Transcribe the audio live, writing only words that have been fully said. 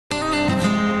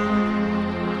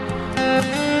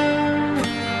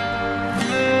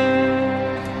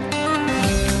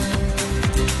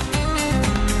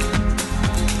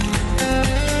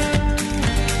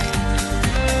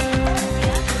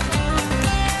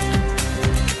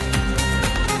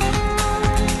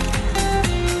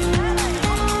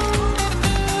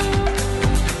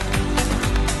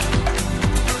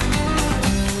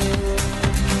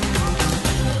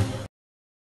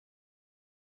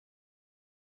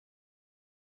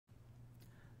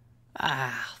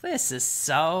Ah, this is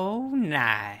so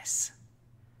nice.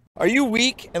 Are you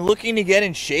weak and looking to get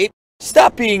in shape?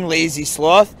 Stop being lazy,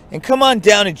 Sloth, and come on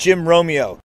down to Gym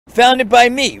Romeo. Founded by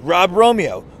me, Rob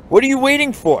Romeo. What are you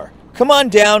waiting for? Come on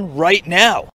down right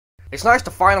now. It's nice to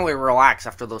finally relax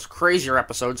after those crazier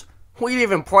episodes. We didn't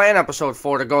even plan episode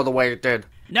 4 to go the way it did.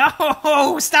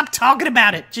 No, stop talking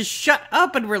about it. Just shut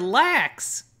up and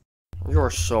relax. You're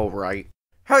so right.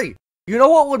 Hey, you know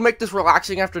what would make this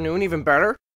relaxing afternoon even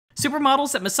better?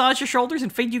 Supermodels that massage your shoulders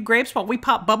and feed you grapes while we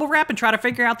pop bubble wrap and try to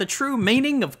figure out the true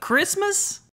meaning of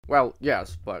Christmas? Well,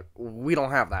 yes, but we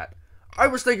don't have that. I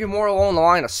was thinking more along the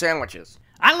line of sandwiches.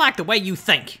 I like the way you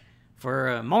think. For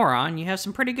a moron, you have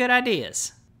some pretty good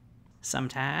ideas.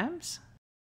 Sometimes.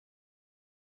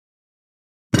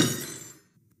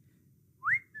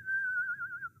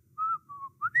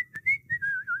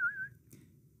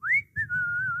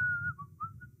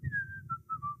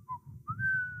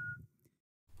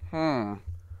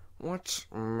 What's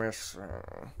missing?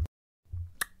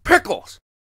 Pickles!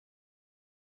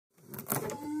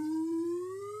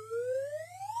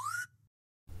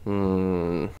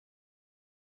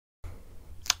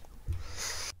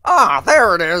 Ah,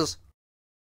 there it is!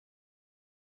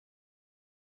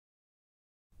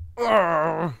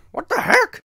 What the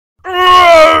heck?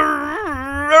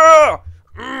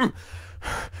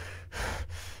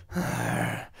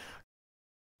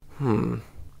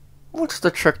 What's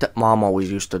the trick that Mom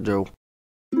always used to do?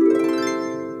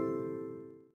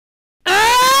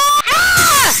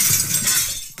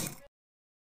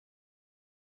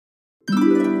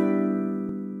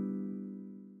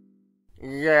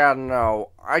 Yeah,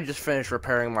 no. I just finished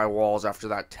repairing my walls after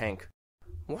that tank.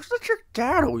 What's the trick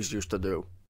Dad always used to do?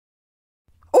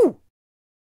 Oh!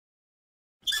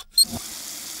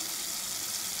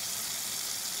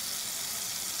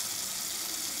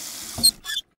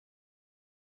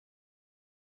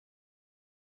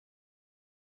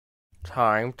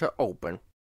 Time to open.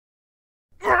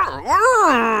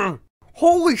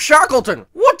 Holy Shackleton!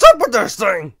 What's up with this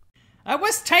thing?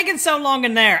 What's taking so long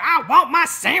in there? I want my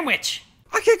sandwich!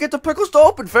 I can't get the pickles to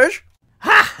open, Fish!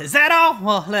 Ha! Is that all?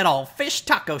 Well, let old Fish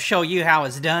Taco show you how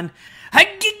it's done.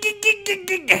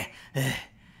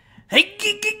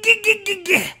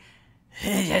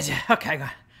 Okay.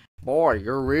 Boy,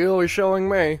 you're really showing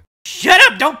me. Shut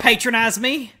up! Don't patronize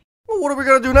me! Well, what are we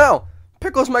gonna do now?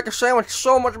 Pickles make a sandwich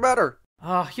so much better.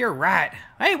 Oh, you're right.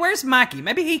 Hey, where's Mikey?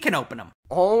 Maybe he can open them.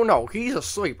 Oh no, he's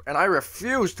asleep, and I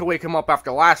refuse to wake him up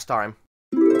after last time.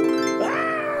 I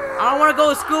don't want to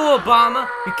go to school, Obama.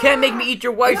 You can't make me eat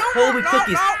your wife's whole wheat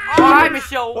cookies. Why,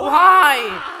 Michelle?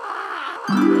 Why?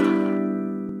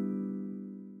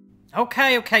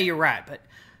 Okay, you're right, but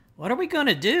what are we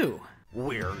gonna do?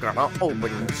 We're gonna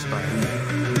open this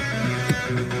thing.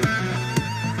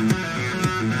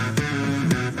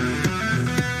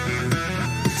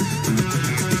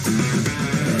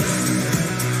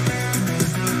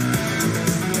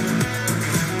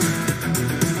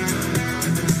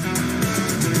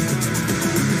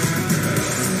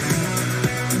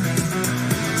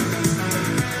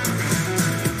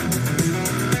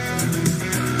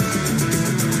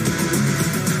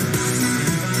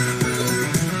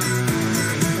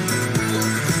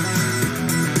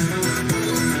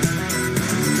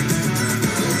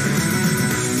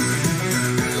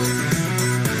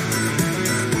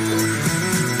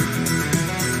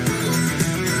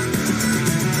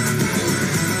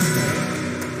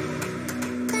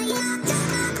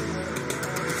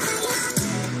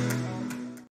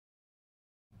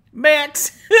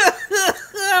 Max!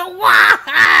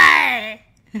 Why?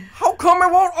 How come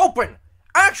it won't open?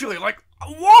 Actually,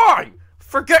 why?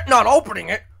 Forget not opening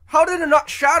it. How did it not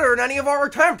shatter in any of our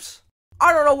attempts?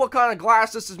 I don't know what kind of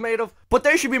glass this is made of, but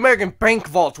they should be making bank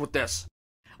vaults with this.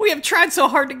 We have tried so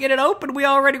hard to get it open, we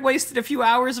already wasted a few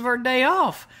hours of our day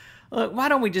off. Look, why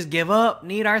don't we just give up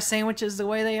and eat our sandwiches the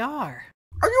way they are?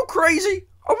 Are you crazy?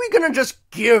 Are we gonna just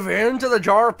give in to the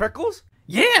jar of pickles?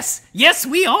 Yes,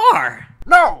 we are.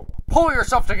 No! Pull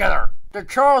yourself together! Did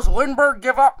Charles Lindbergh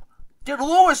give up? Did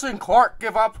Lewis and Clark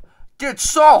give up? Did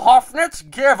Saul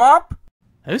Hofnitz give up?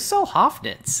 Who's Saul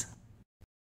Hofnitz?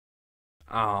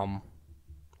 I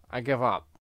give up.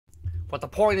 But the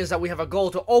point is that we have a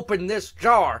goal to open this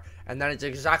jar, and that is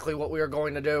exactly what we are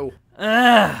going to do.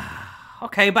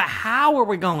 Okay, but how are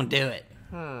we going to do it?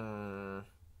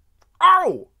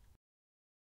 Oh!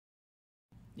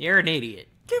 You're an idiot.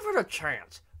 Give it a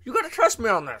chance. You gotta trust me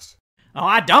on this. Oh,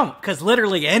 I don't, because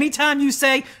literally anytime you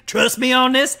say, trust me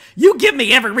on this, you give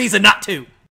me every reason not to.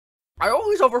 I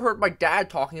always overheard my dad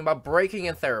talking about breaking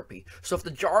in therapy, so if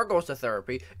the jar goes to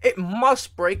therapy, it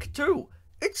must break too.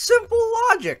 It's simple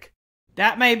logic.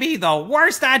 That may be the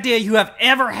worst idea you have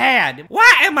ever had.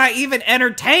 Why am I even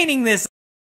entertaining this?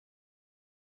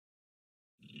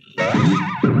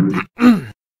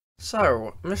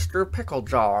 So, Mr. Pickle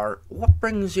Jar, what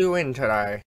brings you in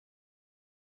today?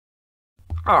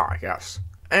 Ah, yes.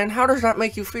 And how does that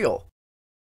make you feel?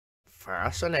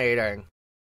 Fascinating.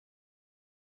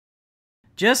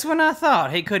 Just when I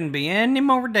thought he couldn't be any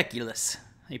more ridiculous,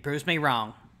 he proves me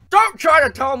wrong. Don't try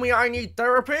to tell me I need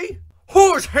therapy!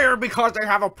 Who's here because they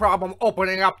have a problem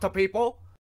opening up to people?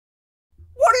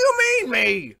 What do you mean,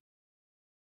 me?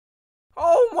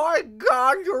 Oh my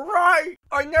god, you're right!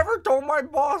 I never told my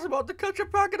boss about the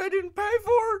ketchup packet I didn't pay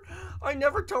for! I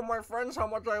never tell my friends how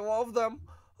much I love them.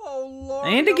 Oh Lord.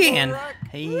 And again,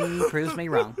 he proves me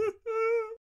wrong.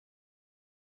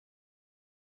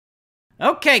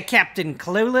 Okay, Captain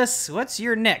Clueless, what's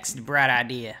your next bright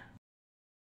idea?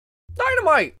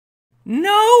 Dynamite!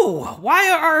 No! Why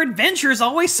are our adventures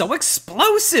always so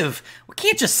explosive? We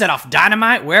can't just set off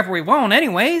dynamite wherever we want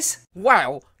anyways.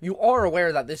 Well, you are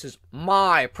aware that this is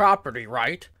my property,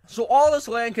 right? So all this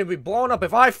land can be blown up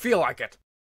if I feel like it.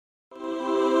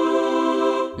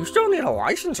 You still need a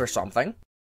license or something.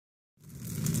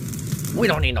 We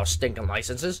don't need no stinking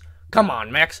licenses. Come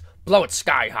on, Max, blow it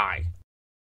sky high.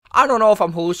 I don't know if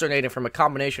I'm hallucinating from a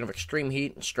combination of extreme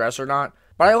heat and stress or not,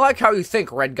 but I like how you think,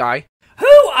 red guy.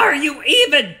 Who are you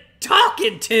even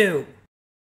talking to?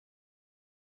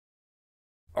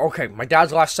 Okay, my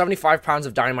dad's last 75 pounds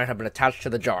of dynamite have been attached to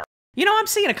the jar. You know, I'm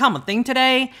seeing a common thing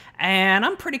today, and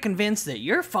I'm pretty convinced that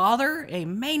your father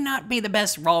may not be the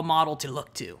best role model to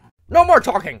look to. No more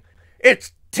talking!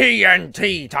 It's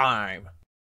TNT time!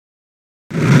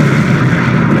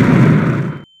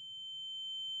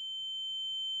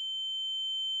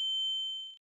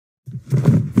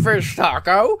 Fish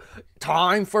taco,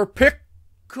 time for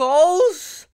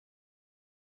pickles?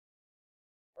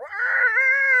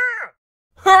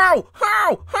 How?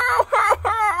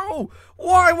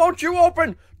 Why won't you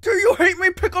open? Do you hate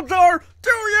me, Pickle Jar? Do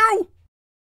you?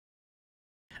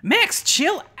 Max,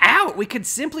 chill out. We could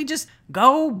simply just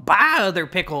go buy other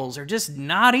pickles, or just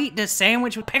not eat this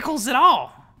sandwich with pickles at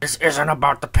all. This isn't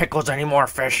about the pickles anymore,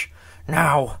 Fish.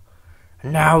 Now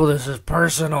this is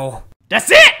personal.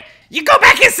 That's it! You go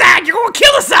back inside! You're gonna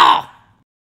kill us all!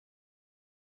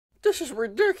 This is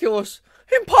ridiculous.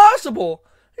 Impossible.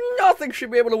 Nothing should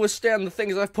be able to withstand the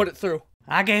things I've put it through.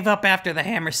 I gave up after the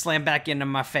hammer slammed back into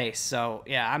my face, so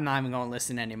yeah, I'm not even gonna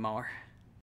listen anymore.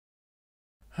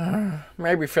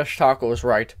 Maybe Fish Taco is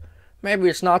right. Maybe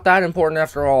it's not that important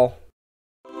after all.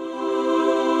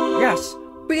 Yes,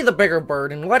 be the bigger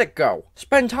bird and let it go.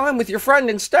 Spend time with your friend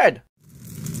instead.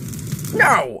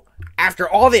 No! After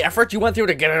all the effort you went through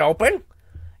to get it open?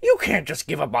 You can't just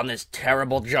give up on this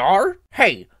terrible jar.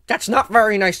 Hey, that's not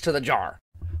very nice to the jar.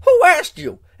 Who asked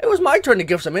you? It was my turn to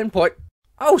give some input.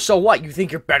 Oh, so what? You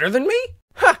think you're better than me?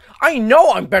 Ha! I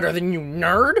know I'm better than you,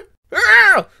 nerd!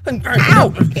 Ow! My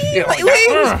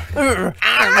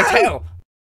tail!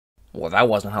 Well, that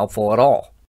wasn't helpful at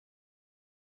all.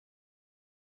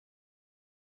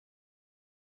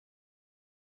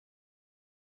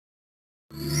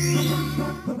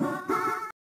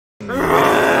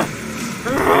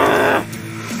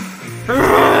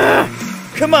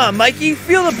 Come on, Mikey,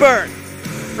 feel the burn.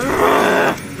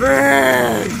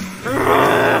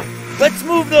 Let's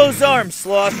move those arms,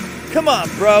 Sloth. Come on,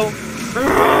 bro.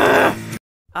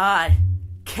 I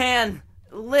can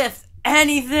lift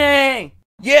anything!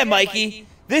 Yeah, Mikey,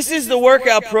 this is the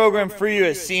workout program for you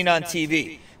as seen on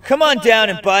TV. Come on down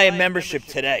and buy a membership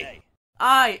today.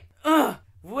 I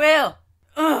will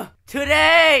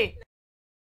today!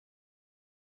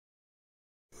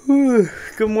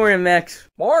 Good morning, Max.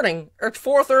 Morning. It's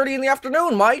 4:30 in the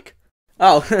afternoon, Mike.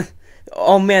 Oh,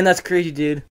 oh man, that's crazy,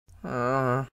 dude.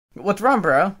 What's wrong,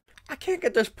 bro? I can't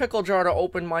get this pickle jar to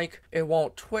open, Mike. It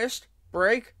won't twist,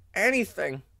 break,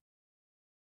 anything.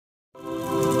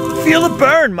 Feel the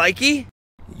burn, Mikey.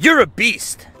 You're a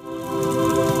beast.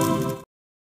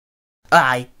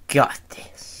 I got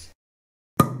this.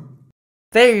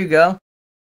 There you go.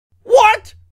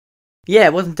 What? Yeah,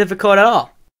 it wasn't difficult at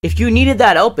all. If you needed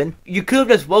that open, you could have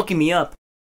just woken me up.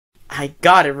 I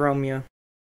got it, Romeo.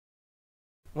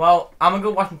 Well, I'm gonna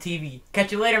go watch some TV.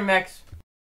 Catch you later, Max.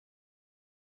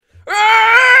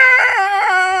 Ah!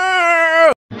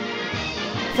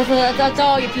 That's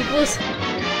all, you peoples.